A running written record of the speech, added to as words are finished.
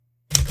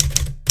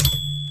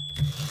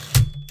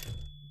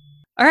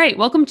All right,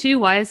 welcome to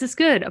Why Is This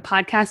Good, a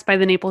podcast by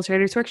the Naples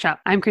Writers Workshop.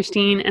 I'm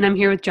Christine, and I'm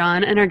here with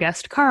John and our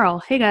guest, Carl.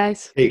 Hey,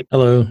 guys. Hey.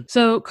 Hello.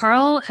 So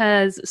Carl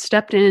has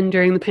stepped in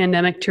during the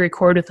pandemic to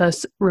record with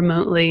us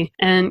remotely,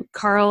 and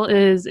Carl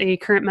is a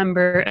current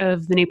member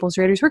of the Naples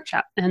Writers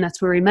Workshop, and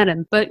that's where we met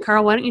him. But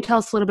Carl, why don't you tell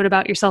us a little bit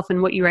about yourself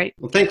and what you write?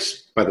 Well,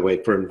 thanks, by the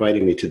way, for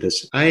inviting me to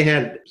this. I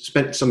had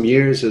spent some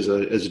years as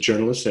a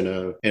journalist and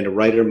a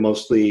writer,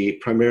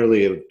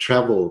 primarily of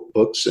travel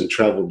books and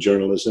travel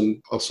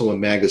journalism, also a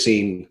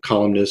magazine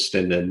columnist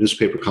and a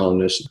newspaper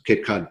columnist,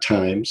 Cape Cod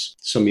Times,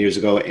 some years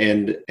ago.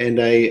 And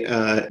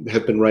I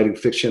have been writing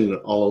fiction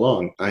all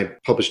along. I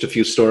published a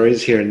few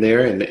stories here and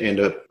there and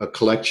a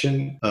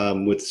collection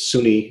with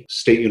SUNY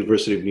State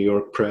University of New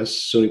York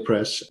Press, SUNY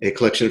Press, a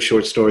collection of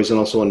short stories, and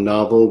also a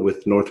novel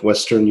with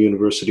Northwestern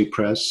University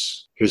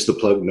Press. Here's the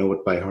plug, Know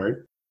It by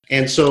Heart.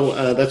 And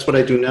so that's what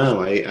I do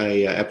now.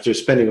 I after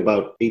spending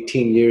about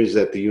 18 years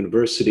at the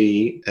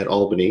university in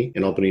Albany,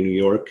 New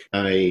York,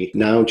 I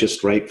now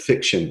just write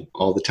fiction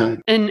all the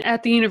time. And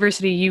at the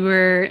university, you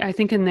were, I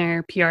think, in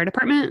their PR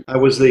department? I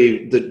was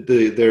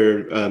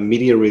their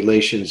media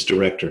relations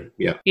director,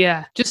 yeah.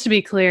 Yeah, just to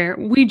be clear,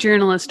 we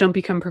journalists don't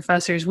become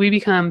professors. We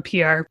become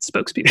PR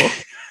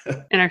spokespeople.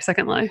 In our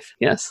second life.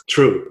 Yes.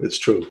 True. It's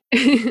true.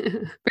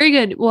 Very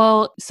good.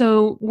 Well,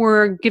 so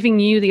we're giving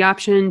you the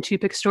option to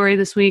pick a story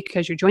this week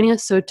because you're joining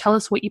us. So tell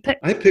us what you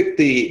picked. I picked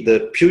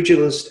the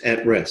Pugilist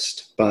at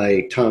Rest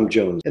by Tom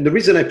Jones. And the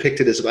reason I picked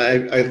it is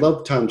I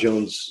love Tom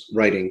Jones'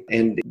 writing.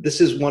 And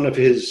this is one of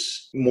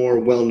his more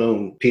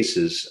well-known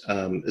pieces.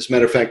 As a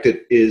matter of fact,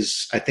 it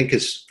is, I think,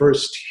 his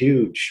first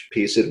huge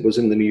piece. It was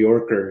in the New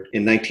Yorker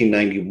in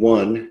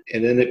 1991.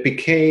 And then it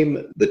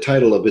became the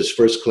title of his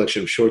first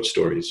collection of short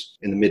stories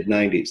in the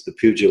mid-90s, The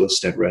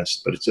Pugilist at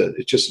Rest. But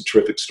it's just a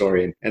terrific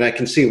story. And I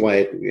can see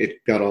why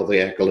it got all the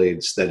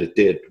accolades that it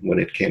did when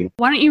it came.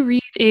 Why don't you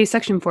read a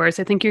section for us?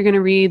 I think you're going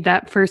to read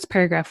that first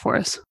paragraph for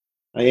us.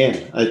 I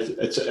am.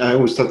 I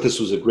always thought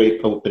this was a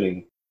great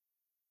opening.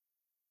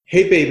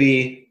 Hey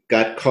Baby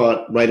got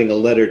caught writing a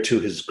letter to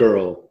his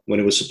girl when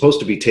he was supposed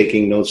to be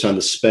taking notes on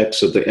the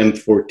specs of the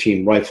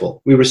M14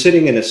 rifle. We were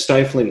sitting in a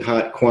stifling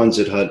hot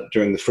Quonset hut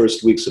during the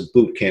first weeks of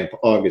boot camp,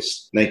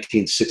 August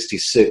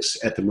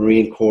 1966, at the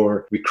Marine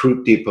Corps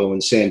Recruit Depot in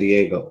San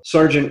Diego.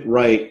 Sergeant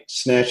Wright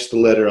snatched the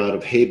letter out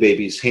of Hey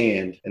Baby's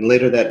hand, and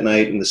later that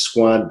night in the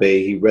squad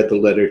bay, he read the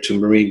letter to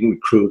Marine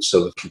recruits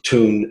of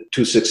Platoon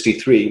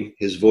 263,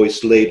 his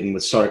voice laden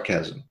with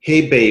sarcasm.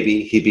 Hey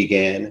Baby, he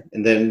began,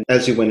 and then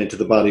as he went into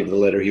the body of the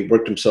letter, he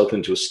worked himself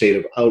into a state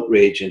of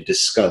outrage and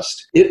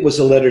disgust. It was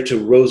a letter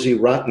to Rosie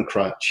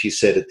Rottencrotch, he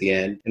said at the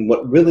end, and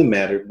what really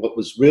mattered, what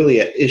was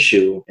really at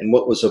issue, and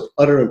what was of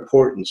utter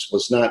importance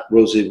was not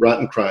Rosie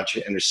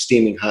Rottencrotch and her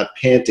steaming hot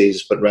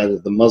panties, but rather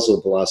the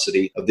muzzle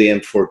velocity of the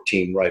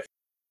M14 rifle.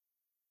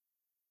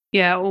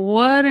 Yeah,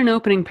 what an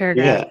opening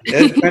paragraph.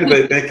 Yeah,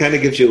 that kind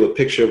of gives you a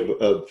picture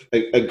of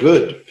a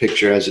good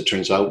picture, as it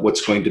turns out,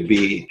 what's going to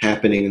be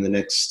happening in the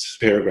next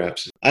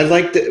paragraphs. I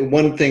liked it.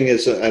 One thing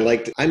is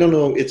I don't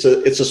know, it's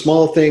a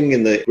small thing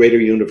in the greater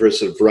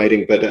universe of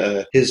writing,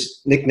 but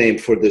his nickname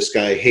for this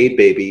guy, Hey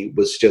Baby,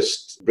 was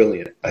just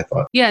brilliant, I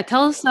thought. Yeah,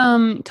 tell us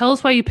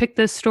why you picked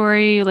this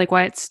story, like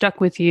why it stuck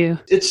with you.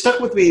 It stuck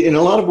with me in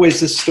a lot of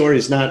ways. This story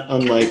is not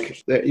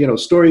unlike,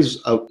 stories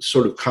of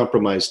sort of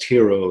compromised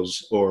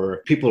heroes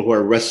or people who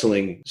are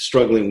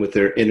struggling with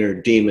their inner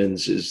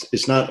demons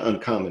is not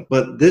uncommon.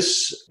 But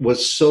this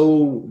was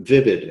so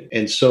vivid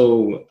and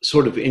so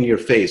sort of in your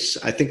face.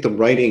 I think the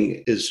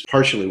writing is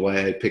partially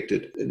why I picked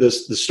it. The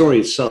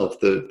story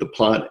itself, the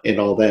plot and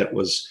all that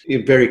was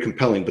very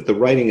compelling, but the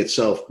writing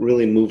itself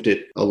really moved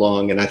it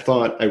along. And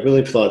I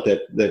really thought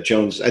that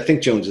Jones, I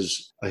think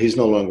Jones he's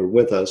no longer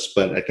with us,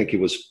 but I think he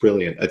was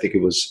brilliant. I think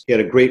he had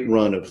a great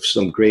run of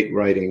some great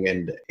writing,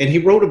 and he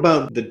wrote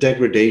about the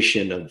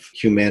degradation of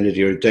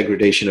humanity or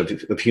degradation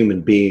of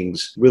human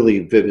beings really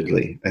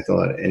vividly, I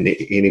thought, and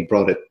he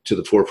brought it to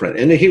the forefront.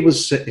 And he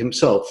was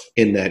himself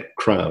in that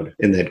crowd,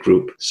 in that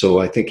group. So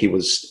I think he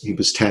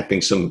was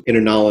tapping some inner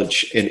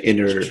knowledge and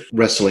inner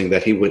wrestling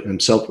that he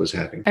himself was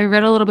having. I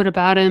read a little bit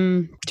about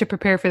him to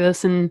prepare for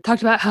this and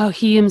talked about how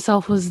he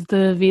himself was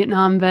the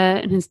Vietnam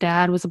vet and his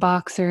dad was a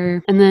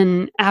boxer. And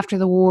then after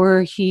the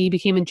war, he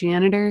became a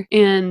janitor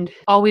and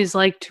always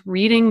liked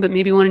reading, but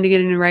maybe wanted to get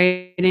into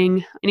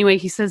writing. Anyway,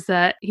 he says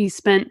that he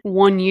spent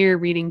 1 year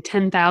reading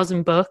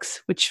 10,000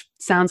 books, which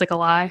sounds like a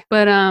lie.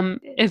 But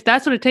if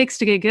that's what it takes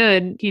to get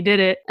good, he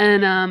did it.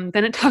 And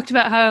then it talked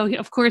about how,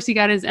 of course, he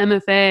got his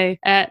MFA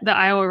at the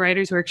Iowa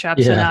Writers Workshop.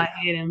 Yeah. So now I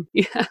hate him.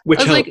 Yeah.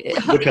 Which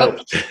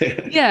helped.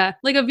 Yeah.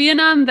 Like a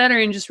Vietnam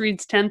veteran just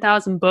reads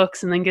 10,000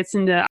 books and then gets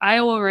into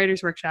Iowa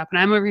Writers Workshop. And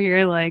I'm over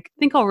here like, I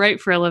think I'll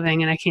write for a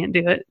living and I can't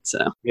do it.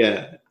 So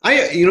yeah.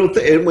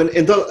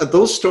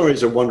 Those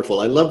stories are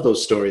wonderful. I love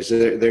those stories.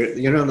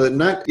 They're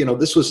not,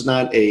 this was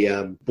not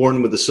a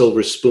born with a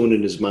silver spoon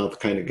in his mouth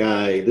kind of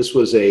guy. This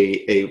was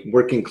a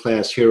working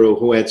class hero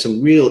who had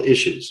some real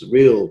issues,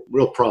 real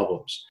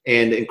problems,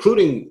 and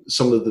including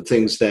some of the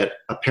things that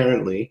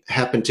apparently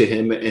happened to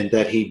him and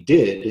that he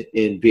did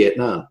in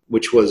Vietnam,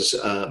 which was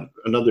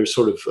another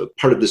sort of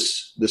part of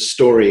this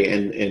story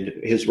and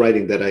his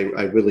writing that I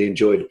really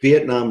enjoyed.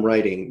 Vietnam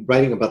writing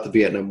about the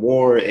Vietnam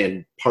War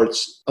and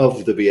parts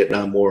of the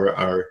Vietnam War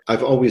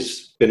I've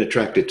always been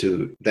attracted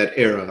to that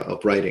era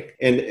of writing,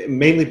 and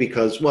mainly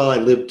because, I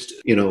lived,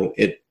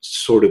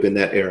 sort of in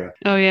that era.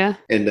 Oh yeah.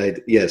 And I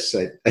did.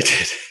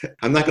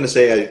 I'm not going to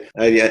say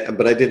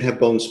but I didn't have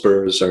bone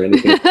spurs or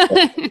anything.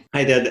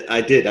 I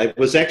did. I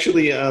was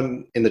actually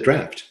in the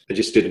draft. I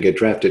just didn't get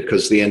drafted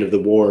because the end of the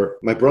war,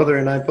 my brother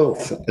and I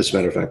both, as a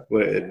matter of fact,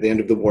 the end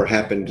of the war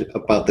happened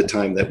about the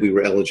time that we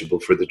were eligible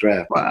for the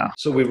draft. Wow.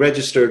 So we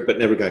registered but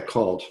never got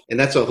called. And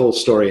that's a whole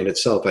story in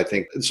itself, I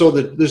think. So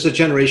there's a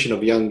generation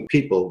of young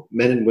people,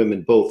 men and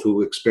women both,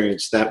 who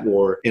experienced that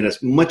war in a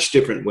much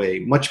different way,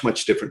 much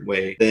different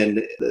way than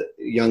the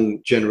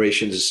young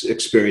generations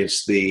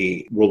experienced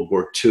the World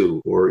War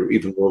II or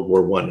even World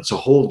War I. It's a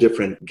whole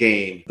different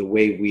game, the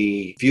way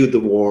we viewed the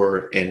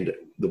war and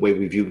the way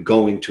we viewed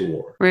going to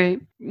war. Right.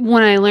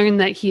 When I learned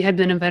that he had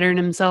been a veteran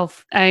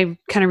himself, I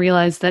kind of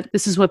realized that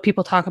this is what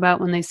people talk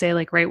about when they say,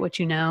 like, write what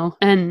you know.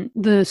 And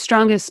the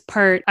strongest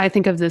part, I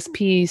think, of this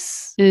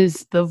piece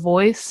is the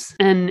voice,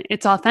 and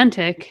it's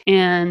authentic,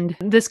 and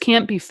this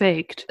can't be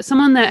faked.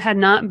 Someone that had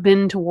not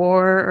been to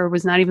war or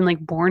was not even like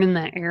born in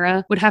that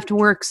era would have to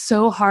work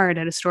so hard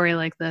at a story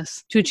like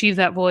this to achieve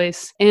that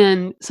voice.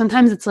 And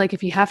sometimes it's like,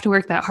 if you have to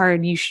work that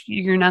hard,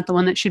 you're not the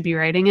one that should be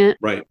writing it.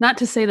 Right. Not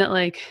to say that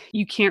like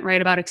you can't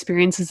write about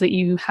experiences that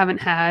you haven't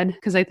had,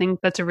 because I think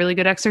that's a really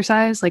good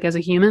exercise, like as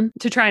a human,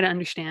 to try to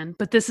understand.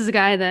 But this is a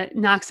guy that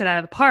knocks it out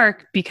of the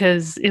park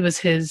because it was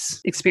his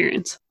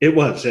experience. It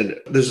was. And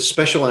there's a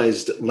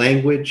specialized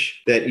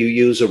language that you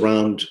use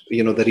around,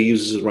 that he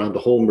uses around the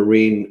whole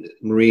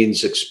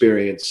Marines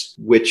experience,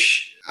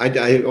 which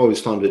I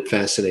always found it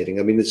fascinating.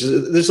 I mean,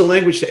 there's a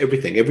language to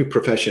everything. Every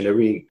profession,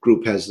 every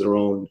group has their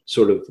own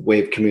sort of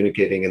way of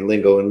communicating and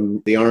lingo.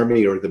 And the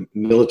Army or the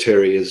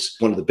military is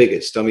one of the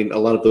biggest. I mean, a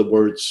lot of the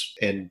words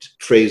and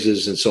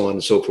phrases and so on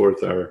and so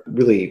forth are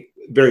really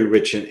very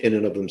rich in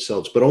and of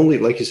themselves, but only,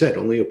 like you said,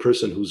 only a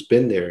person who's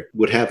been there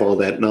would have all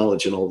that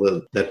knowledge and all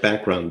that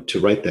background to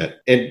write that.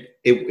 And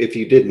if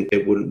you didn't,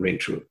 it wouldn't ring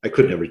true. I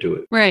could never do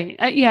it. Right.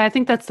 Yeah, I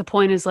think that's the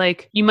point, is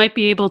like, you might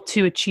be able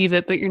to achieve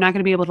it, but you're not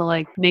going to be able to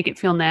like make it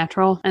feel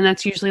natural. And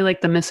that's usually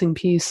like the missing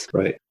piece.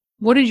 Right.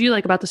 What did you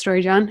like about the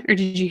story, John? Or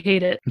did you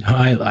hate it? No,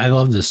 I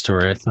love this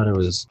story. I thought it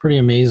was pretty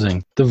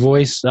amazing. The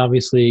voice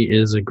obviously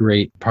is a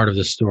great part of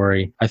the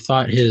story. I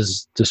thought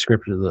his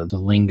description, the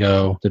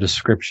lingo, the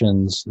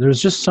descriptions,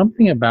 there's just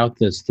something about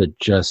this that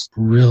just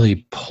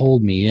really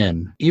pulled me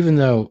in. Even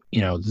though,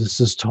 this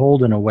is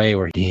told in a way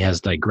where he has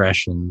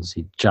digressions,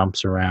 he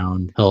jumps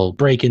around, he'll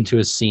break into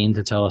a scene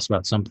to tell us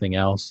about something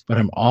else, but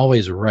I'm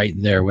always right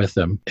there with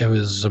him. It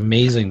was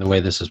amazing the way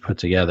this is put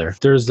together.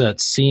 There's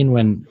that scene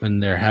when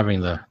they're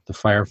having the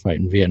firefight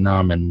in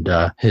Vietnam, and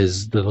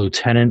the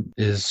lieutenant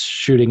is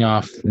shooting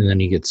off, and then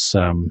he gets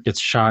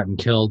shot and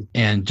killed.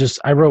 And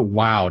I wrote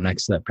 "wow"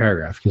 next to that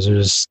paragraph because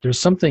there's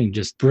something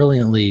just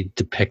brilliantly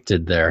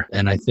depicted there,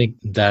 and I think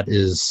that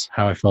is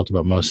how I felt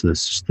about most of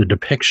this. Just the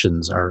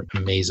depictions are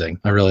amazing.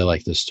 I really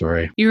like this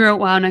story. You wrote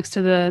 "wow" next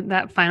to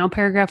that final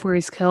paragraph where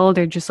he's killed,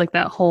 or just like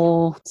that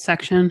whole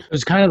section? It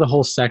was kind of the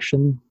whole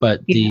section,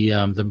 but the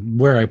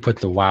where I put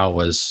the "wow"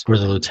 was where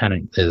the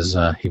lieutenant is.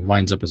 He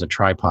winds up as a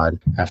tripod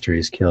after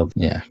he's killed.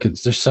 Yeah,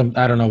 because there's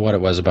I don't know what it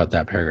was about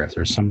that paragraph.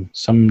 There's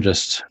some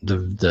just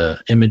the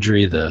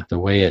imagery, the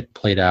way it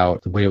played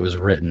out, the way it was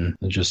written,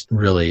 it was just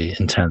really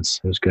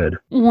intense. It was good.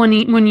 When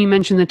you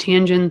mentioned the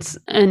tangents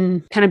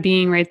and kind of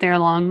being right there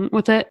along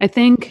with it, I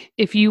think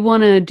if you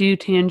want to do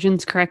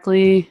tangents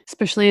correctly,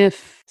 especially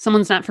if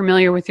someone's not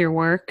familiar with your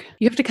work,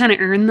 you have to kind of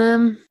earn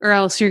them, or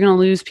else you're going to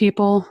lose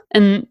people.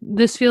 And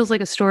this feels like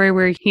a story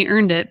where he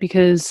earned it,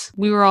 because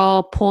we were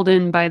all pulled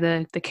in by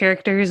the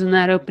characters in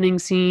that opening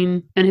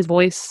scene and his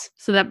voice,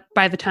 so that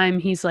by the time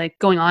he's like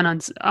going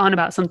on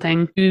about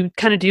something, you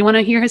kind of do want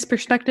to hear his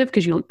perspective,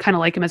 because you kind of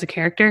like him as a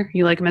character.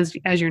 You like him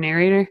as your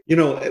narrator.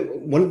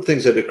 One of the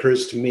things that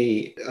occurs to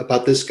me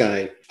about this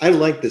guy, I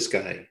like this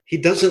guy. He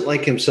doesn't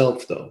like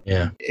himself, though.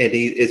 Yeah. And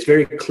it's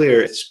very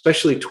clear,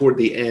 especially toward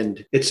the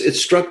end. It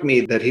struck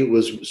me that he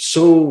was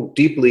so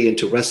deeply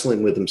into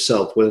wrestling with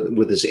himself,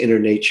 with his inner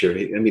nature.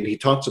 I mean, he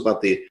talks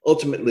about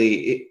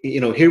ultimately,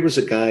 here was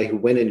a guy who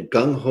went in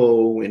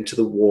gung-ho into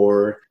the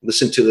war,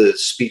 listened to the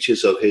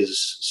speeches of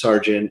his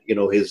sergeant,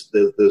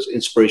 those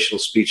inspirational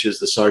speeches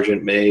the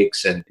sergeant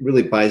makes, and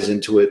really buys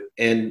into it.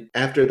 And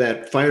after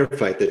that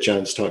firefight that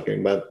John's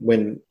talking about,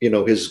 when,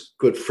 his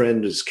good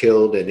friend is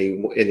killed and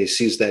he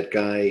sees that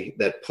guy,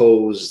 that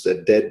pose,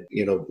 that dead,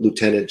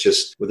 lieutenant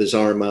just with his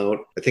arm out.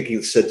 I think he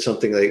said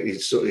something like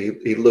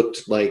he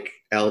looked like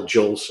Al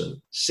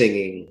Jolson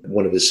singing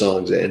one of his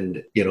songs,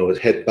 and his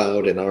head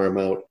bowed and arm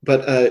out.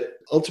 But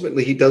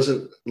ultimately, he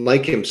doesn't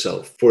like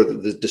himself for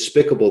the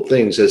despicable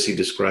things, as he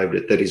described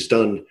it, that he's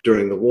done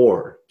during the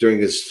war, during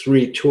his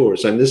 3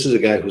 tours. And this is a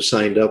guy who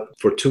signed up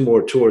for 2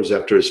 more tours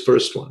after his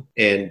first one.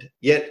 And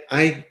yet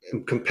I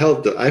am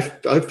compelled to, I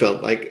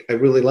felt like I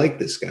really like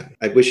this guy.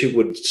 I wish he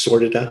would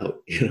sort it out.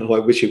 I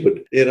wish he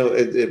would,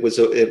 it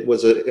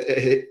was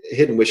a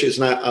hidden wish. It's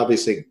not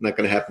obviously not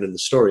going to happen in the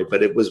story,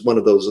 but it was one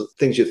of those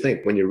things you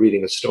think when you're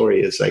reading a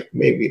story is like,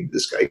 maybe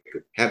this guy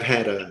could have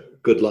had a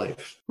good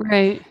life.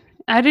 Right.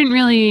 I didn't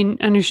really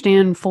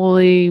understand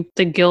fully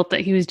the guilt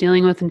that he was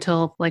dealing with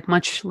until like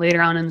much later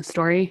on in the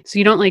story. So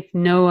you don't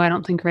know, I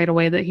don't think right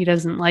away that he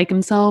doesn't like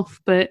himself,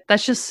 but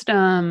that's just,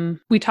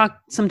 we talk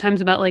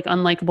sometimes about like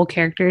unlikable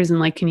characters and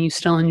like, can you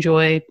still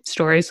enjoy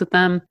stories with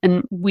them?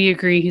 And we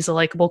agree he's a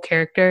likable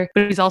character,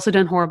 but he's also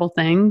done horrible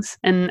things.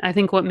 And I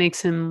think what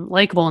makes him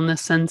likable in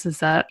this sense is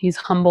that he's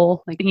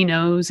humble, like he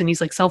knows, and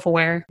he's like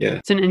self-aware. Yeah.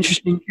 It's an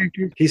interesting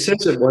character. He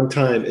says at one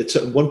time, it's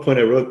at one point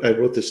I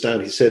wrote this down.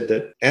 He said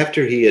that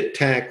after he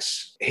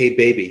attacks Hey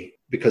Baby,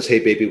 because Hey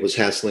Baby was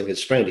hassling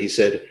his friend, he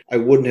said, I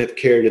wouldn't have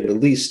cared in the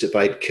least if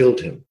I'd killed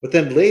him. But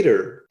then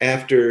later,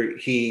 after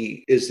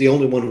he is the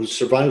only one who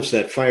survives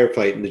that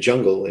firefight in the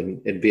jungle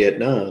in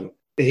Vietnam,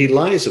 he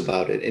lies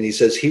about it. And he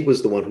says he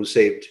was the one who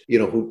saved,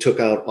 who took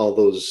out all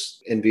those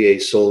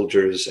NVA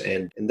soldiers.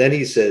 And then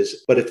he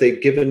says, but if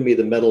they'd given me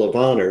the Medal of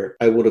Honor,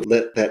 I would have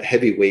let that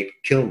heavyweight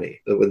kill me,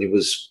 when he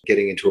was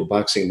getting into a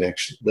boxing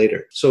match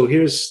later. So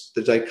here's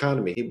the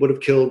dichotomy. He would have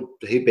killed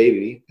Hey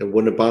Baby and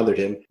wouldn't have bothered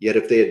him. Yet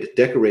if they had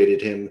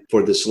decorated him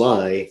for this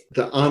lie,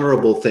 the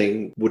honorable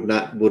thing would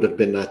have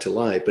been not to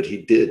lie, but he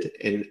did.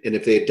 And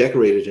if they had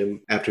decorated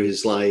him after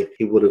his lie,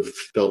 he would have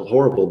felt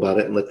horrible about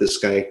it and let this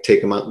guy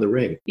take him out in the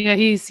ring. Yeah,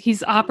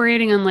 he's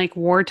operating on like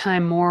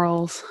wartime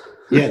morals.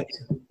 Yeah,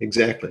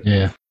 exactly.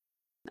 Yeah.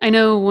 I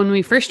know when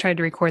we first tried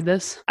to record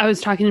this, I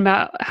was talking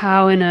about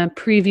how in a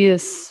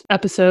previous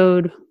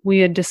episode we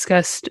had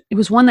discussed, it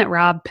was one that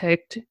Rob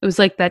picked. It was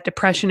like that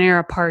Depression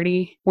era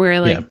party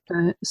where like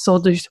the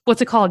soldiers,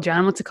 what's it called,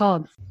 John? What's it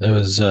called? It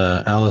was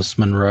Alice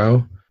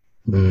Munro.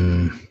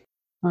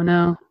 Oh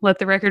no, let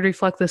the record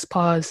reflect this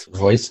pause.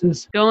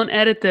 Voices? Don't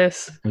edit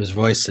this. It was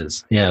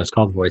Voices. Yeah, it was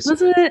called Voices.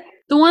 Was it?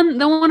 The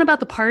one about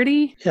the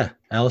party? Yeah,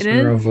 Alice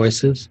Munro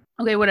Voices.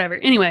 Okay, whatever.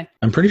 Anyway.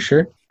 I'm pretty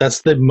sure.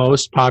 That's the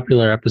most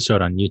popular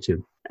episode on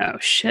YouTube. Oh,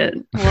 shit.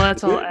 Well,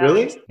 that's all Alice.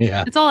 Really?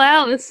 Yeah. It's all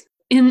Alice.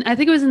 I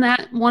think it was in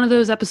that one of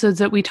those episodes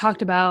that we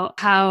talked about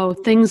how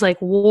things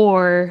like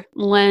war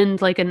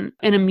lend like an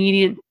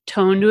immediate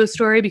tone to a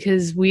story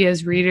because we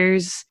as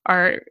readers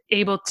are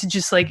able to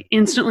just like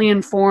instantly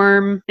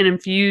inform and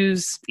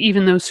infuse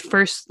even those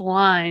first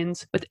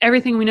lines with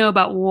everything we know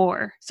about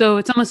war. So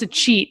it's almost a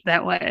cheat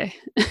that way.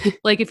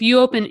 Like if you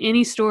open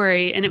any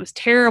story and it was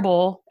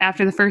terrible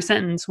after the first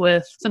sentence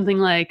with something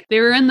like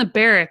they were in the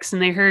barracks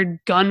and they heard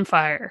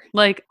gunfire,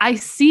 like I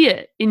see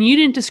it and you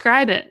didn't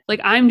describe it. Like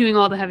I'm doing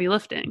all the heavy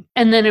lifting.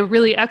 And then a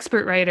really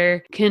expert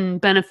writer can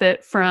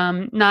benefit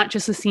from not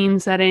just the scene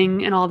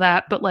setting and all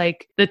that, but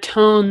like the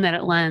tone that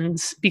it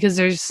lends, because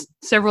there's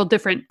several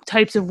different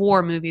types of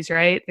war movies,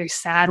 right? There's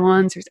sad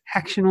ones, there's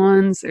action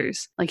ones,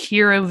 there's like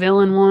hero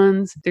villain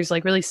ones, there's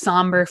like really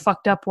somber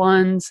fucked up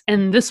ones.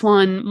 And this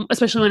one,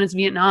 especially when it's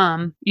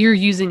Vietnam, you're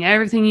using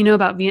everything you know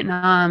about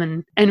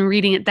Vietnam and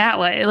reading it that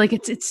way. Like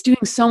it's doing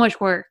so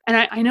much work.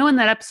 And I know in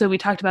that episode we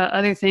talked about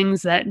other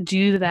things that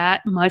do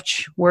that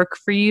much work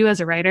for you as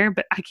a writer,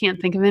 but I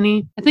can't think of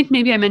any. I think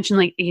maybe I mentioned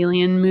like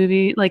alien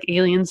movie, like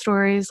alien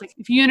stories. Like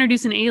if you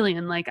introduce an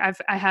alien, like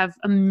I have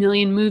a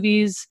million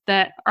movies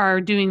that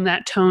are doing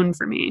that tone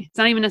for me. It's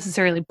not even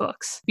necessarily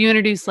books. If you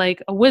introduce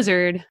like a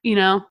wizard,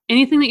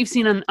 anything that you've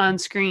seen on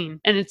screen.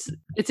 And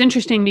it's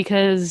interesting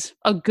because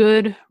a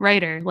good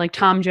writer like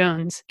Tom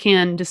Jones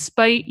can,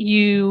 despite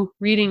you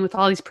reading with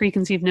all these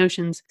preconceived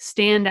notions,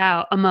 stand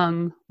out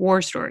among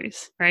war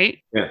stories, right?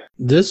 Yeah.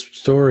 This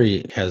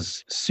story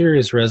has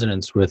serious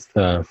resonance with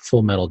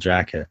Full Metal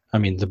Jacket. I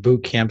mean, the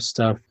boot camp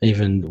stuff,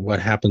 even what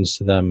happens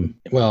to them.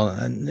 Well,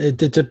 it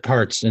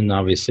departs in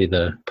obviously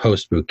the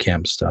post-boot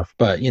camp stuff,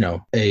 but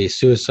a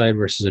suicide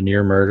versus a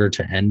near murder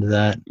to end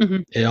that,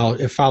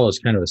 it follows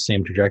kind of the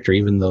same trajectory,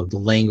 even though the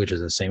language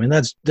is the same. And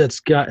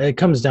it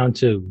comes down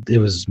to, it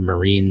was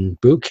Marine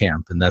boot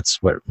camp, and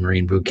that's what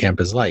Marine boot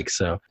camp is like.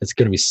 So it's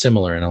going to be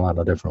similar in a lot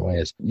of different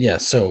ways. Yeah.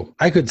 So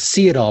I could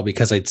see it all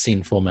because I'd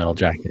seen Full Metal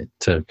Jacket,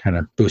 to kind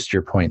of boost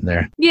your point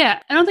there. Yeah.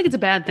 I don't think it's a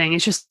bad thing.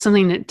 It's just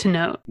something to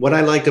note. What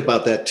I liked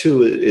about that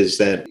too is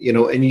that,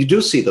 and you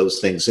do see those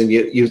things, and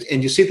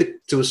you see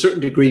to a certain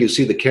degree, you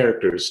see the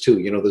characters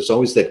too. There's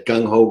always that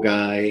gung-ho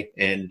guy,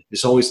 and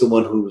there's always the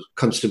one who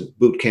comes to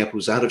boot camp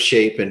who's out of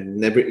shape, and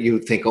never, you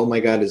think, oh my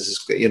God, is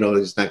this,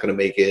 he's not going to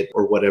make it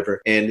or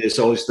whatever. And there's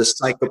always the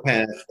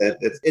psychopath.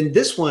 In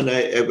this one,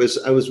 I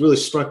was really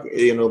struck,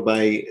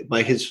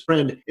 by his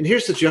friend. And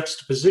here's the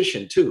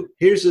juxtaposition too.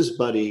 Here's his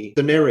buddy,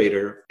 the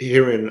narrator,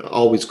 herein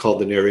always called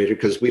the narrator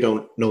because we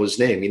don't know his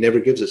name. He never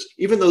gives us,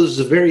 even though this is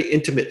a very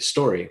intimate intimate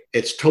story.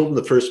 It's told in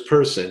the first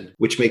person,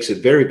 which makes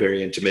it very,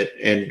 very intimate.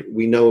 And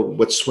we know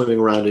what's swimming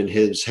around in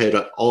his head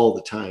all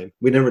the time.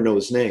 We never know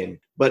his name.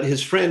 But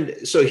his friend,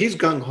 so he's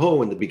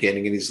gung-ho in the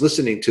beginning, and he's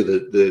listening to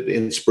the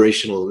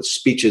inspirational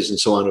speeches and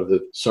so on of the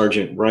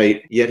Sergeant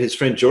Wright. Yet his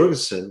friend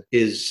Jorgensen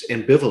is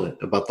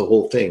ambivalent about the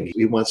whole thing.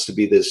 He wants to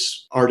be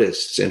this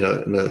artist in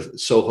a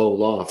Soho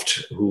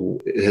loft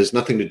who has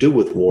nothing to do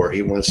with war.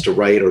 He wants to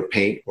write or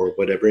paint or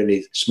whatever, and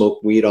he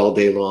smoke weed all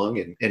day long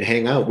and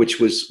hang out,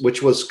 which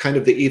was kind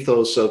of the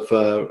ethos of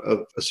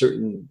a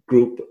certain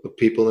group of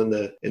people in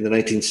the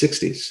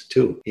 1960s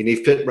too. And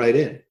he fit right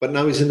in. But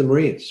now he's in the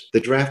Marines. The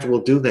draft will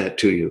do that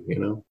to you, you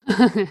know?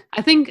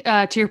 I think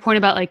to your point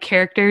about like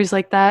characters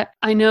like that,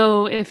 I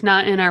know if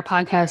not in our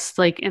podcast,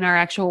 like in our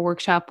actual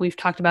workshop, we've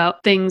talked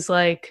about things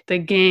like the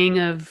gang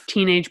of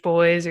teenage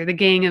boys or the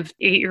gang of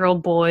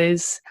 8-year-old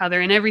boys, how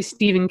they're in every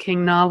Stephen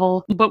King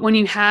novel. But when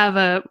you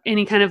have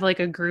any kind of like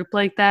a group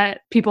like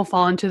that, people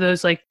fall into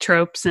those like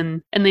tropes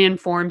and they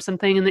inform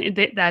something, and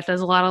that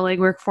does a lot of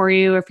legwork for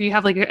you. Or if you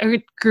have like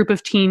a group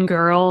of teen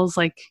girls,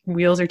 like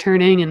wheels are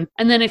turning,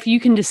 and then if you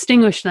can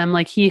distinguish them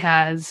like he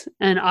has,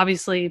 and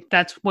obviously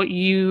that's what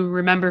you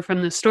remember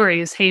from the story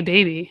is Hey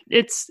Baby.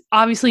 It's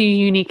obviously a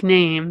unique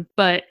name,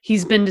 but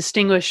he's been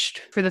distinguished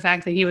for the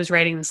fact that he was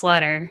writing this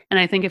letter. And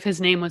I think if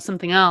his name was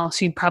something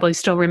else, you'd probably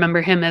still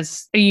remember him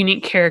as a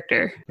unique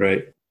character.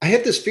 Right. I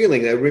had this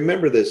feeling, I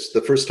remember this the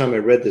first time I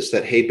read this,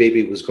 that Hey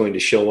Baby was going to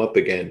show up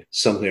again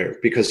somewhere,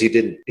 because he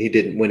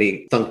didn't, when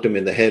he thunked him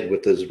in the head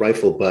with his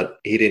rifle butt,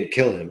 he didn't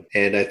kill him.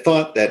 And I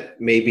thought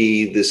that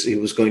maybe he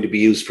was going to be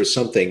used for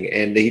something,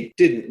 and he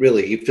didn't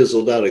really. He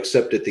fizzled out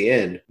except at the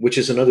end, which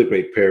is another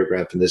great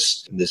paragraph in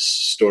this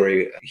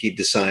story. He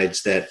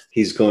decides that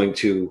he's going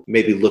to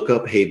maybe look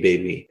up Hey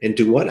Baby and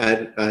do what?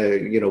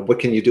 What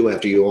can you do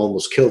after you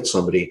almost killed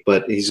somebody?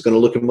 But he's going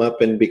to look him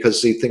up, and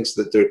because he thinks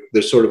that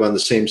they're sort of on the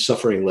same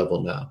suffering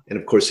level now. And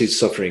of course, he's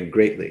suffering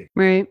greatly.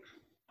 Right.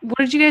 What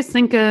did you guys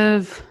think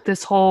of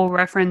this whole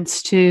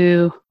reference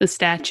to the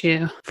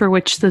statue for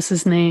which this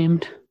is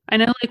named? I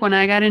know, like, when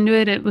I got into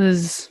it, it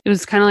was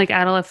kind of like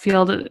out of left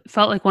field. It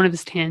felt like one of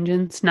his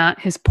tangents,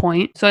 not his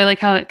point. So I like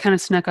how it kind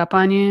of snuck up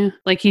on you.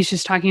 Like, he's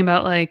just talking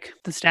about, like,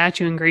 the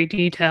statue in great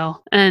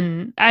detail.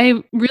 And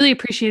I really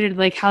appreciated,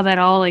 like, how that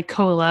all, like,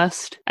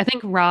 coalesced. I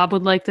think Rob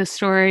would like this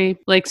story,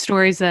 like,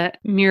 stories that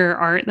mirror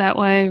art that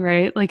way,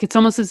 right? Like, it's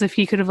almost as if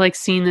he could have, like,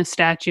 seen this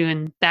statue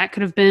and that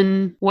could have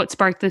been what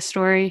sparked this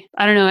story.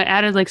 I don't know. It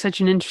added, like,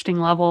 such an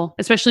interesting level,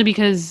 especially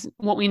because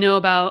what we know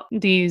about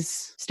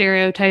these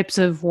stereotypes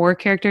of war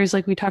characters,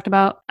 like we talked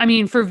about. I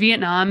mean, for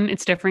Vietnam,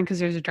 it's different because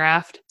there's a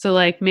draft. So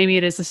like maybe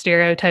it is a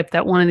stereotype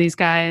that one of these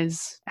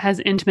guys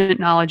has intimate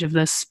knowledge of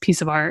this piece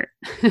of art.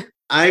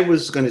 I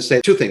was going to say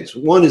two things.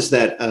 One is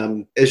that,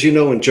 as you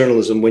know, in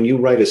journalism, when you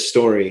write a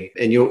story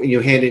and you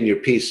hand in your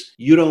piece,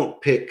 you don't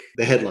pick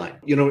the headline.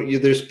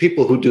 There's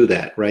people who do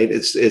that, right?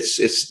 It's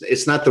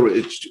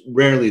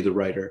rarely the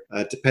writer.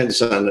 It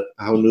depends on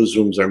how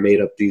newsrooms are made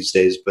up these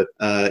days, but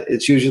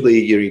it's usually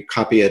your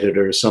copy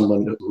editor or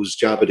someone whose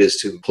job it is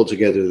to pull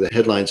together the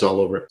headlines all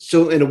over.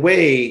 So in a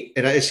way,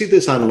 and I see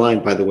this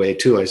online, by the way,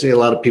 too. I see a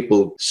lot of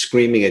people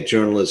screaming at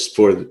journalists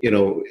for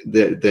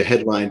the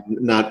headline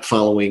not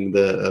following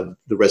the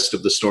rest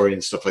of the story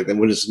and stuff like that,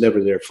 when it's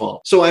never their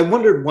fault. So I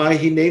wondered why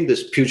he named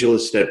this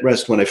Pugilist at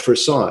Rest when I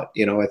first saw it.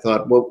 I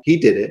thought, well, he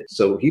did it,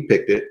 so he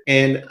picked it.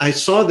 And I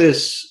saw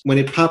this when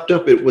it popped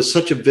up. It was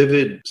such a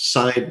vivid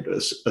sidebar.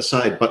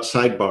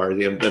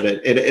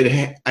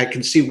 I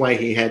can see why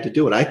he had to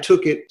do it. I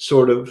took it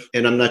sort of,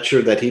 and I'm not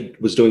sure that he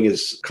was doing it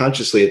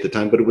consciously at the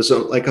time, but it was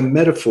like a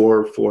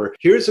metaphor for,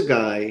 here's a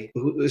guy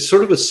who is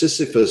sort of a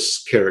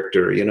Sisyphus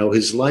character.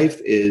 His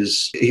life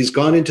is, he's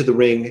gone into the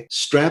ring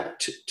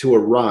strapped to a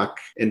rock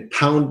and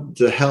pound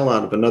the hell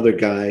out of another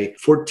guy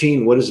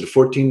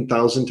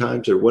 14,000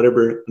 times or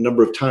whatever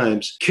number of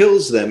times,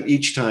 kills them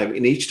each time.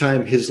 And each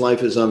time his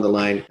life is on the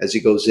line as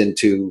he goes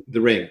into the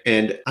ring.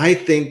 And I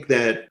think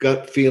that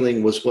gut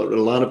feeling was what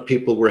a lot of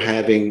people were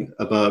having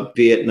about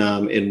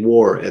Vietnam and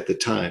war at the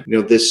time.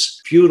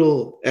 This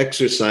futile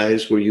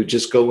exercise where you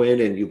just go in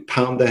and you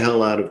pound the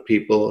hell out of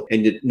people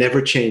and it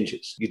never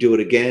changes. You do it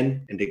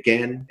again and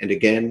again and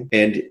again.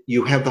 And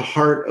you have the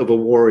heart of a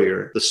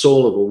warrior, the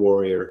soul of a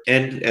warrior,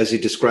 and as he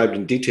described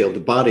in detail, the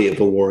body of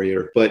a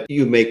warrior, but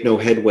you make no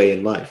headway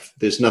in life.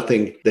 There's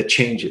nothing that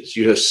changes.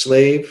 You're a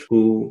slave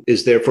who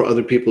is there for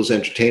other people's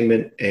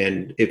entertainment,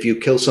 and if you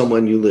kill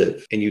someone, you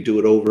live, and you do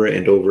it over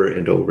and over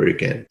and over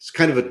again. It's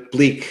kind of a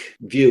bleak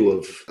view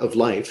of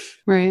life.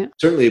 Right.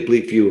 Certainly a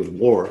bleak view of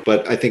war,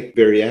 but I think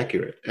very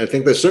accurate. I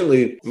think that's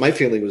certainly, my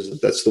feeling was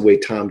that's the way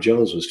Tom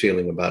Jones was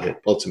feeling about it,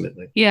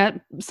 ultimately. Yeah,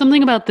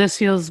 something about this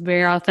feels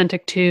very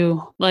authentic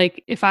too.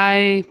 Like if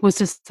I was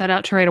to set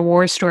out to write a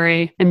war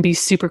story and be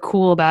super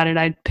cool about it,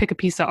 I'd pick a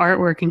piece of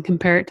artwork and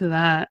compare it to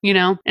that,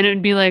 and it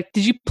would be like,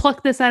 did you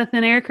pluck this out of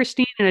thin air,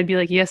 Christine? And I'd be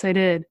like, yes, I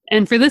did.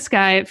 And for this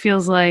guy, it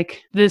feels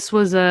like this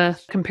was a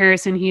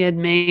comparison he had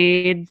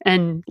made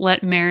and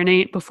let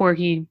marinate before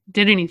he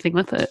did anything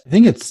with it. I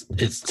think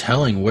it's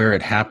telling where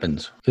it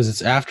happens because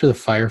it's after the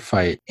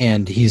firefight,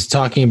 and he's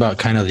talking about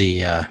kind of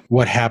the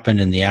what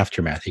happened in the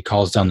aftermath. He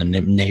calls down the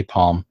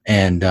napalm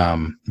and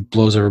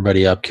blows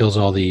everybody up, kills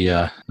all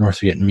the North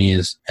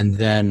Vietnamese, and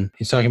then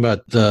he's talking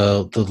about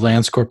the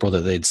Lance Corporal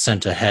that they'd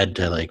sent ahead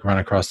to like run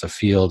across the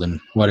field and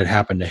what had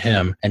happened to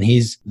him. And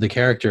the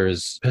character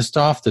is pissed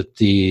off that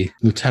the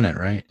lieutenant,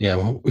 right?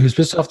 Yeah, he was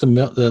pissed off the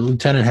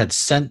lieutenant had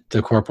sent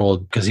the corporal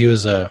because he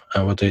was a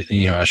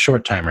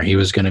short timer. He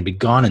was going to be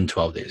gone in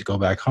 12 days, go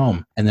back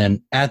home. And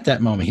then at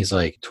that moment, he's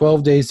like,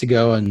 12 days to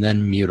go and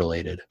then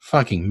mutilated.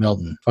 Fucking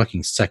Milton,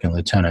 fucking second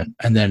lieutenant.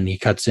 And then he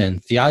cuts in,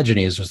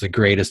 Theogenes was the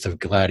greatest of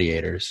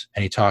gladiators.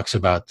 And he talks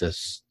about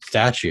this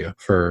statue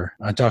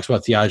talks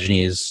about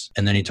Theogenes,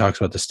 and then he talks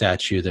about the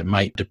statue that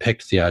might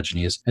depict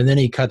Theogenes. And then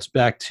he cuts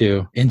back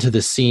into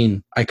the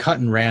scene. I cut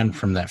and ran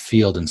from that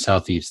field in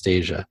Southeast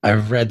Asia.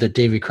 I've read that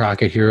Davy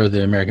Crockett, hero of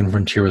the American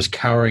frontier, was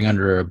cowering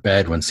under a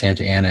bed when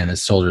Santa Anna and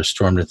his soldiers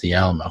stormed at the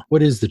Alamo.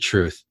 What is the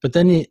truth? But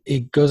then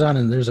he goes on,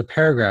 and there's a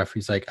paragraph.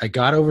 He's like, I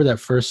got over that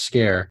first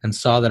scare and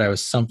saw that I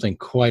was something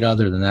quite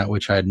other than that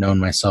which I had known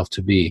myself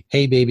to be.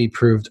 Hey Baby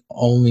proved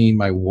only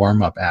my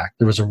warm-up act.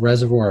 There was a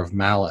reservoir of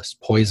malice,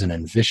 poison,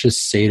 and vicious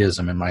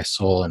sadism in my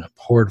soul, and it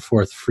poured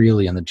forth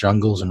freely in the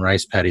jungles and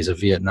rice paddies of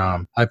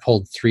Vietnam. I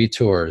pulled 3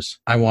 tours.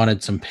 I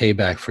wanted some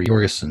payback for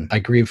Jorgensen. I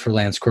grieved for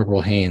Lance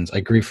Corporal Haynes. I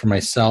grieved for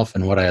myself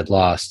and what I had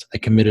lost. I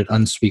committed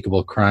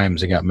unspeakable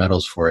crimes and got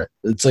medals for it.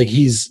 It's like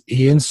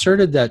he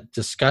inserted that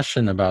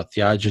discussion about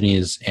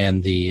Theogenes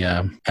and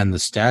the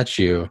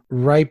statue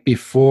right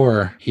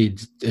before he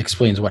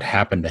explains what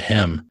happened to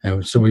him.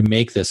 And so we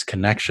make this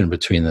connection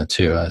between the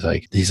two.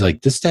 He's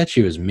like, this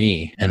statue is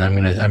me, and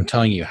I'm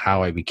telling you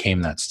how I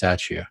became that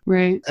statue.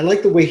 Right. I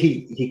like the way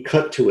he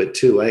cut to it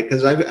too,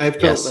 because I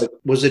felt like,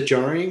 was it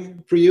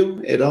jarring for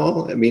you at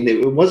all? I mean,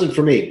 it wasn't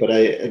for me, but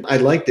I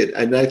liked it.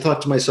 And I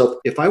thought to myself,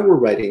 if I were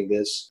writing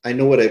this, I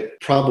know what I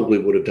probably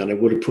would have done. I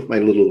would have put my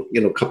little,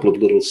 couple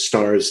of little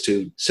stars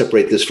to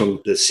separate this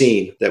from the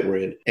scene that we're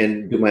in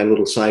and do my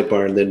little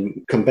sidebar and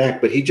then come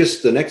back. But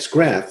the next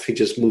graph, he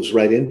just moves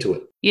right into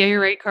it. Yeah,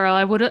 you're right, Carl.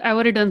 I would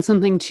have done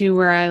something too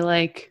where I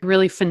like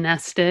really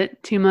finessed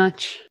it too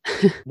much.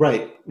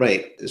 Right.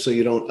 So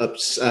you don't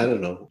upset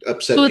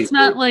So people. it's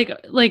not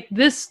like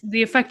this.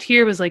 The effect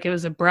here was like it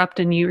was abrupt,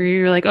 and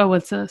you're like, oh,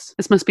 what's this?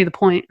 This must be the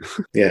point.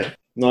 Yeah.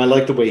 No, I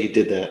like the way he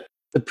did that.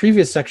 The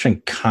previous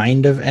section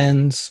kind of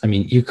ends. I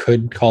mean, you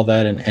could call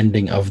that an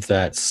ending of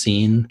that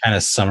scene, kind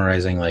of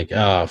summarizing like,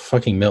 oh,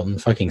 fucking Milton,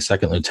 fucking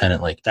second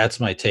lieutenant. Like, that's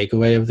my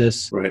takeaway of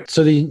this. Right.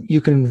 So you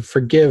can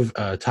forgive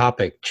a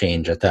topic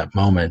change at that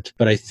moment.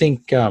 But I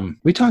think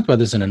we talked about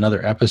this in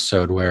another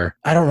episode where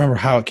I don't remember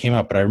how it came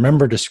up, but I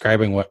remember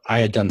describing what I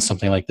had done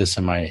something like this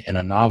in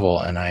a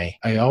novel. And I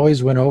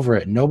always went over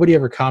it. Nobody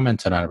ever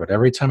commented on it. But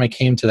every time I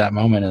came to that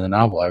moment in the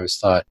novel, I always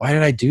thought, why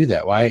did I do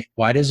that?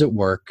 Why does it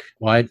work?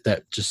 Why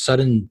that just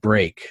sudden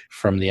break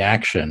from the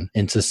action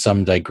into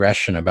some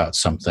digression about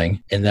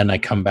something, and then I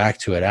come back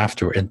to it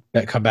after, and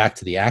come back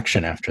to the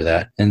action after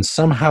that, and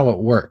somehow it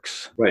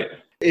works. Right.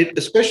 It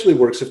especially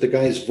works if the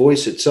guy's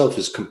voice itself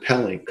is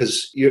compelling,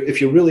 because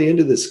if you're really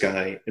into this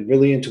guy and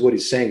really into what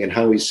he's saying and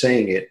how he's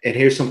saying it, and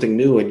hear something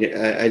new, and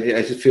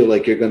I just feel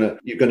like you're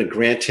gonna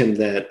grant him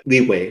that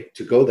leeway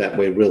to go that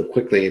way real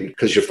quickly,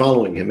 because you're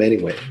following him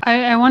anyway.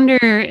 I wonder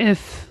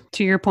if,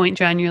 to your point,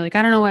 John, you're like,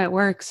 I don't know why it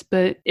works,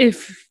 but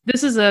if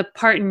this is a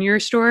part in your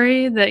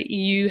story that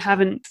you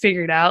haven't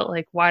figured out,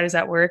 like, why does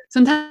that work?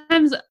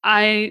 Sometimes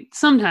I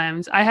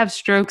have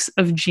strokes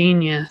of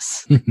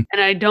genius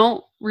and I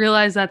don't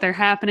realize that they're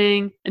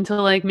happening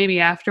until like maybe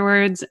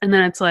afterwards. And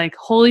then it's like,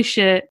 holy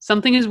shit,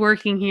 something is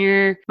working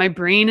here. My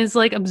brain is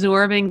like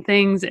absorbing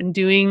things and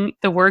doing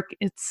the work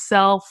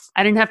itself.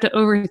 I didn't have to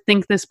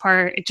overthink this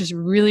part. It just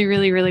really,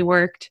 really, really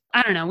worked.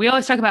 I don't know. We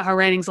always talk about how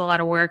writing's a lot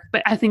of work,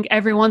 but I think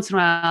every once in a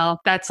while,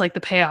 that's like the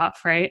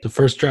payoff, right? The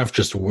first draft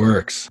just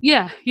works.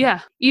 Yeah.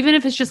 Even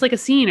if it's just like a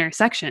scene or a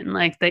section,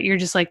 like that you're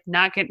just like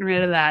not getting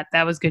rid of that.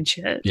 That was good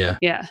shit.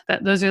 Yeah.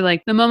 Those are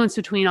like the moments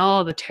between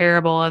all the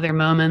terrible other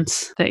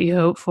moments that you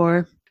hope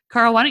for.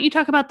 Carl, why don't you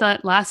talk about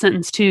that last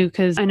sentence too?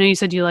 Because I know you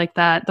said you like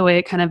that, the way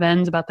it kind of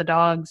ends about the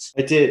dogs.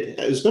 I did.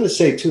 I was going to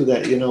say too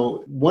that,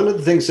 one of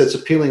the things that's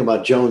appealing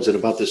about Jones and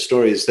about this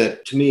story is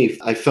that, to me,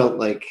 I felt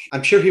like,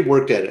 I'm sure he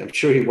worked at it. I'm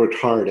sure he worked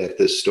hard at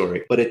this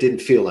story, but it didn't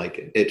feel like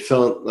it. It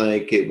felt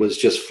like it was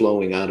just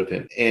flowing out of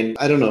him. And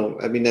I don't know.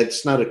 I mean,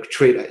 that's not a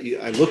trait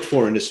I look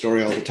for in a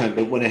story all the time,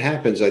 but when it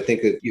happens, I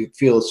think that you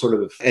feel sort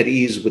of at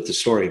ease with the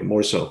story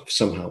more so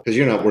somehow, because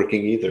you're not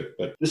working either.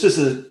 But this is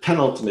the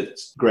penultimate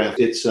graph.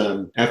 It's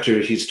after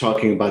he's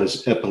talking about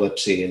his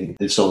epilepsy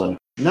and so on.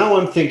 Now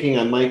I'm thinking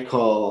I might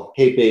call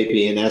Hey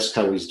Baby and ask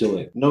how he's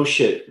doing. No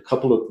shit, a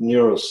couple of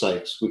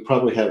neuropsychs. We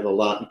probably have a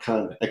lot in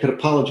common. I could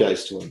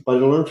apologize to him, but I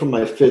learned from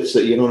my fits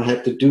that you don't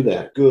have to do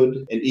that.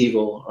 Good and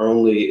evil are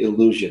only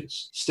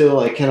illusions. Still,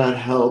 I cannot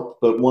help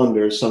but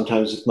wonder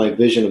sometimes if my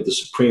vision of the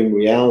supreme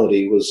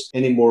reality was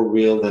any more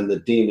real than the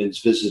demons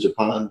visited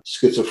upon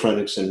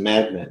schizophrenics and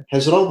madmen.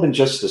 Has it all been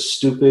just a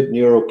stupid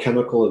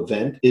neurochemical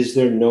event? Is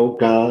there no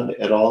God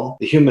at all?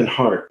 The human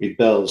heart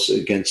rebels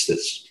against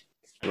this.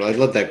 Well, I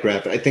love that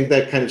graphic. I think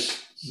that kind of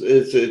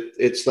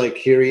it's like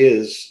here he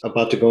is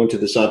about to go into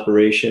this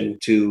operation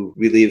to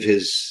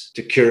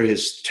to cure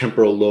his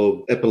temporal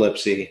lobe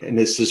epilepsy, and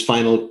it's his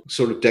final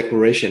sort of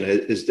declaration.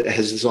 Has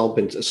this all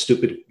been a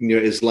stupid?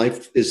 Is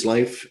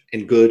life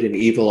and good and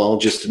evil all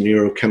just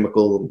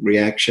neurochemical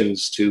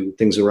reactions to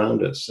things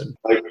around us? And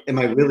am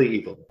I really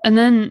evil? And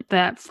then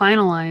that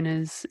final line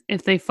is,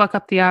 if they fuck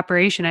up the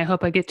operation, I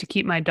hope I get to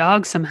keep my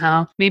dogs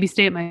somehow. Maybe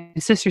stay at my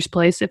sister's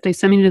place. If they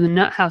send me to the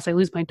nut house, I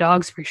lose my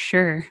dogs for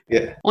sure.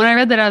 Yeah. When I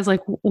read that, I was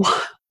like,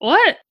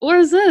 what? What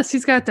is this?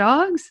 He's got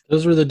dogs?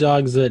 Those were the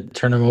dogs that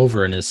turn him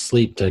over in his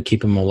sleep to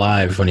keep him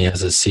alive when he has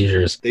his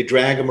seizures. They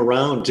drag him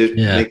around to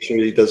make sure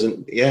he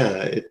doesn't.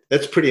 Yeah,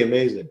 that's pretty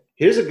amazing.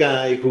 Here's a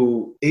guy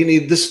who,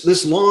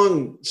 this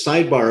long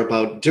sidebar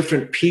about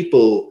different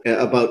people,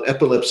 about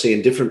epilepsy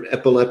and different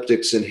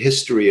epileptics in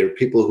history, or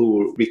people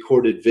who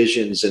recorded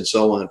visions and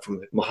so on,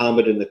 from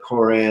Muhammad in the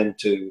Quran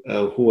to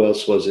who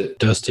else was it?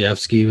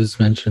 Dostoevsky was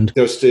mentioned.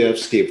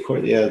 Dostoevsky, of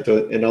course, yeah,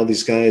 and all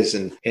these guys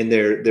and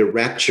their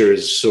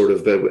raptures, sort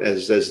of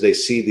as they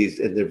see these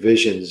in their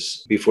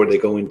visions before they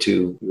go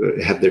into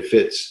have their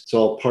fits. It's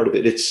all part of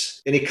it.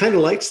 And he kind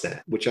of likes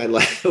that, which I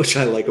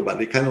like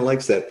about it. He kind of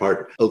likes that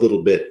part a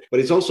little bit. But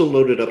he's also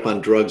loaded up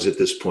on drugs at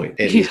this point,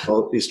 and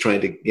he's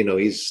trying to,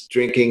 he's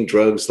drinking,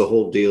 drugs, the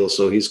whole deal.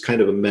 So he's kind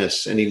of a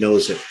mess, and he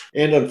knows it.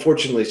 And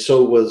unfortunately,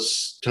 so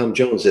was Tom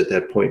Jones at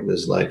that point in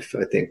his life,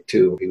 I think,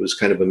 too. He was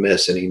kind of a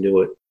mess, and he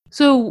knew it.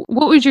 So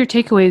what would your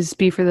takeaways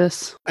be for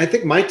this? I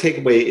think my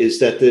takeaway is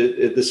that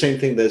the same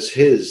thing that's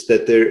his,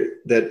 that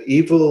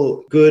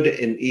good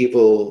and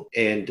evil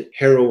and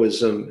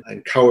heroism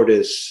and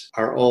cowardice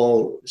are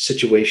all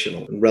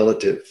situational and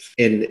relative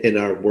in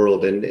our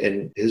world.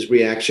 And his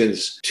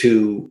reactions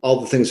to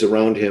all the things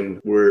around him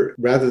were,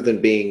 rather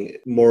than being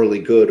morally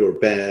good or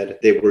bad,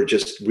 they were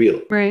just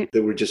real. Right.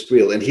 They were just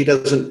real. And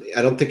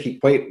I don't think he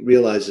quite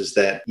realizes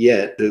that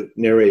yet, the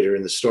narrator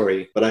in the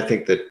story. But I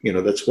think that,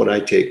 that's what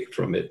I take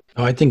from it.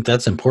 Oh, I think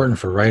that's important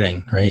for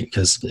writing, right?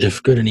 Because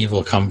if good and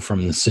evil come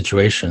from the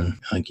situation,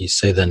 like you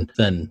say,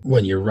 then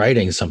when you're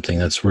writing something,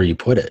 that's where you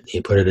put it.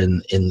 You put it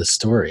in the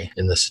story,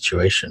 in the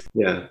situation.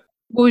 Yeah.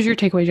 What was your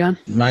takeaway, John?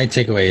 My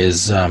takeaway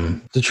is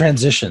the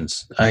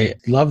transitions. I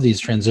love these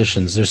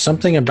transitions. There's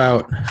something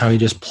about how he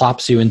just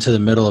plops you into the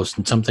middle of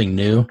something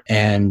new,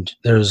 and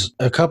there's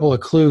a couple of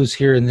clues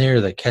here and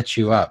there that catch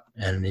you up,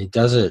 and he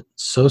does it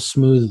so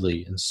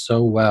smoothly and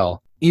so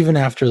well. Even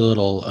after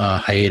little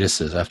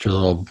hiatuses, after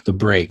the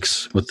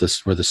breaks with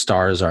this where the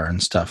stars are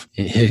and stuff,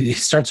 he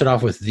starts it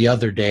off with the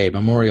other day,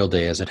 Memorial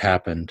Day, as it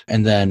happened,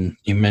 and then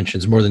he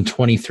mentions more than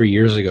 23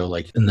 years ago,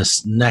 like in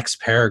this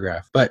next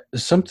paragraph. But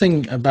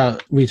something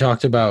about, we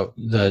talked about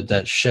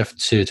that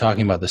shift to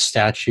talking about the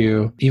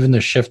statue, even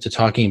the shift to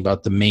talking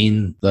about the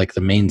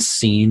main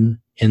scene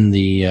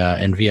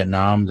in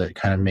Vietnam that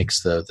kind of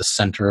makes the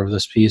center of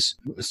this piece.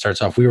 It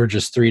starts off, we were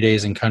just 3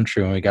 days in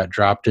country when we got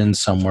dropped in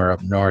somewhere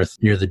up north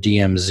near the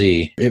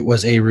DMZ. It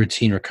was a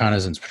routine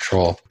reconnaissance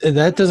patrol.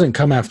 That doesn't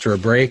come after a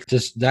break.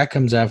 Just that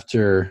comes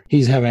after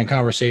he's having a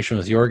conversation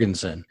with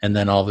Jorgensen, and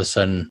then all of a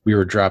sudden we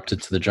were dropped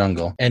into the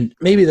jungle. And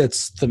maybe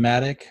that's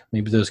thematic.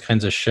 Maybe those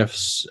kinds of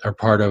shifts are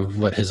part of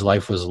what his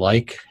life was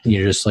like.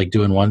 You're just like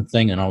doing one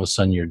thing and all of a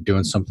sudden you're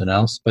doing something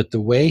else. But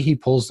the way he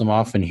pulls them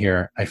off in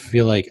here, I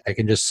feel like I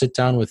can just sit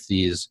down with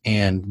these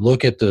and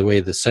look at the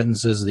way the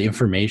sentences, the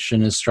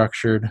information is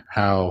structured,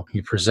 how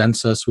he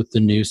presents us with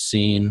the new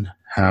scene,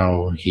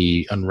 how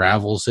he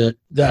unravels it.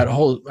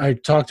 I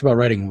talked about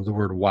writing the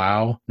word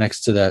wow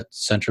next to that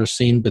central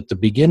scene, but the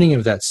beginning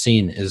of that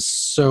scene is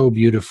so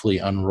beautifully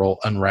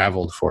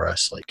unraveled for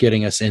us, like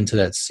getting us into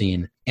that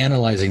scene.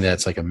 Analyzing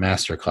that's like a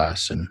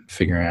masterclass and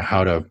figuring out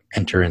how to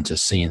enter into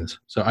scenes.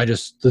 So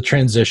the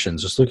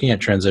transitions, just looking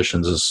at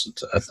transitions is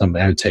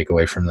something I would take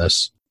away from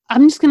this.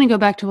 I'm just going to go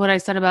back to what I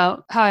said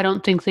about how I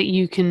don't think that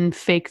you can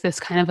fake this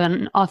kind of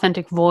an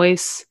authentic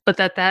voice, but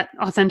that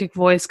authentic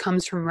voice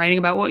comes from writing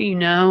about what you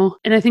know.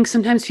 And I think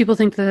sometimes people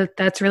think that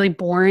that's really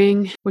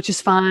boring, which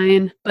is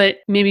fine,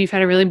 but maybe you've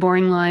had a really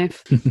boring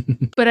life.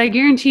 But I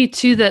guarantee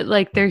too that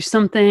like there's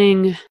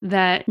something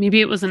that maybe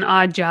it was an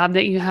odd job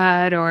that you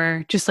had,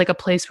 or just like a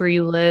place where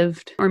you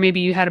lived, or maybe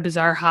you had a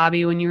bizarre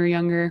hobby when you were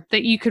younger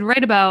that you could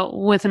write about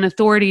with an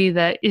authority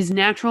that is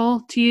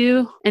natural to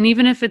you. And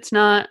even if it's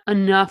not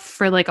enough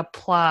for like a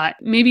plot.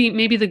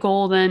 Maybe the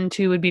goal then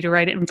too would be to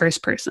write it in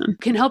first person.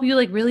 Can help you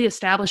like really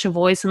establish a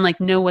voice and like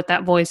know what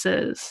that voice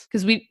is.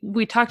 Because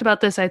we talked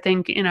about this, I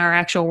think, in our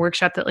actual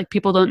workshop, that like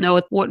people don't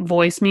know what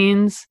voice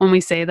means when we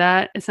say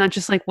that. It's not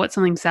just like what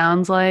something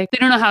sounds like. They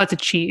don't know how it's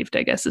achieved,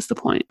 I guess is the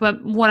point.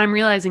 But what I'm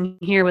realizing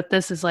here with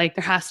this is like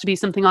there has to be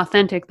something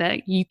authentic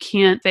that you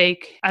can't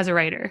fake as a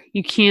writer.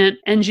 You can't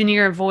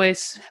engineer a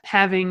voice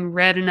having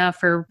read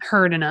enough or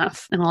heard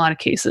enough in a lot of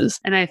cases.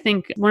 And I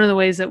think one of the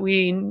ways that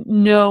we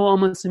know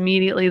almost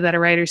immediately that a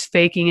writer's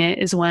faking it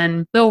is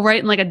when they'll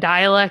write in like a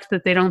dialect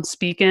that they don't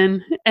speak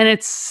in. And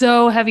it's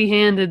so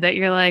heavy-handed that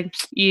you're like,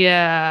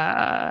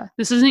 yeah,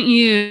 this isn't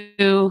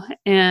you.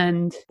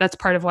 And that's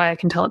part of why I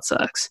can tell it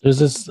sucks. There's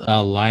this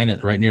line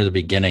right near the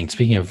beginning.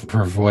 Speaking of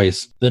her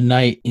voice, the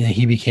night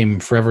he became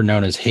forever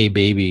known as Hey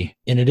Baby,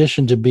 in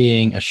addition to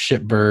being a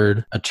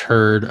shitbird, a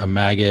turd, a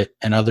maggot,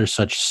 and other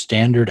such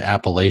standard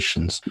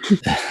appellations.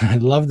 I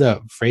love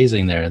the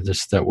phrasing there,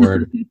 just that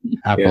word,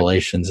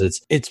 appellations. Yeah.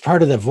 It's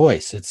part of the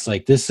voice. It's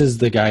like, this is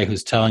the guy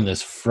who's telling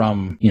this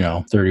from,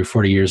 30,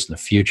 40 years in the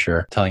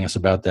future, telling us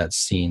about that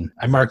scene.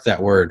 I marked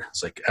that word.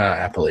 It's like,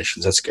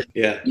 appellations. That's good.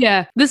 Yeah.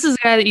 Yeah. This is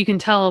a guy that you can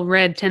tell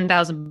read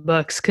 10,000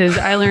 books because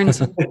I learned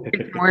some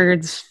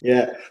words.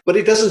 Yeah. But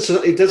it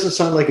doesn't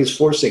sound like he's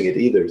forcing it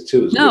either,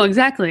 too. No,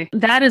 exactly.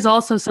 That is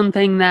also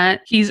something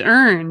that he's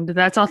earned.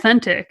 That's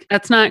authentic.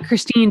 That's not,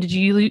 Christine, did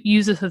you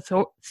use a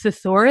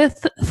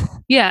thesaurus?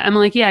 Yeah. I'm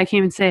like, yeah, I can't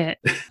even say it.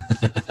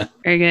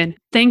 Very good.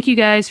 Thank you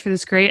guys for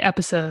this great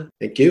episode.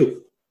 Thank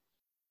you.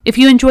 If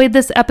you enjoyed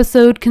this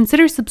episode,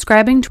 consider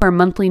subscribing to our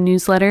monthly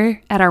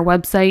newsletter at our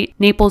website,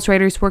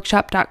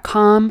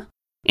 napleswritersworkshop.com.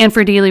 And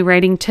for daily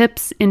writing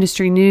tips,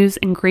 industry news,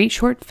 and great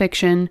short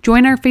fiction,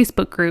 join our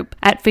Facebook group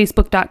at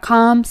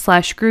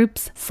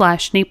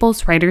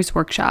facebook.com/groups/Naples Writers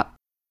Workshop.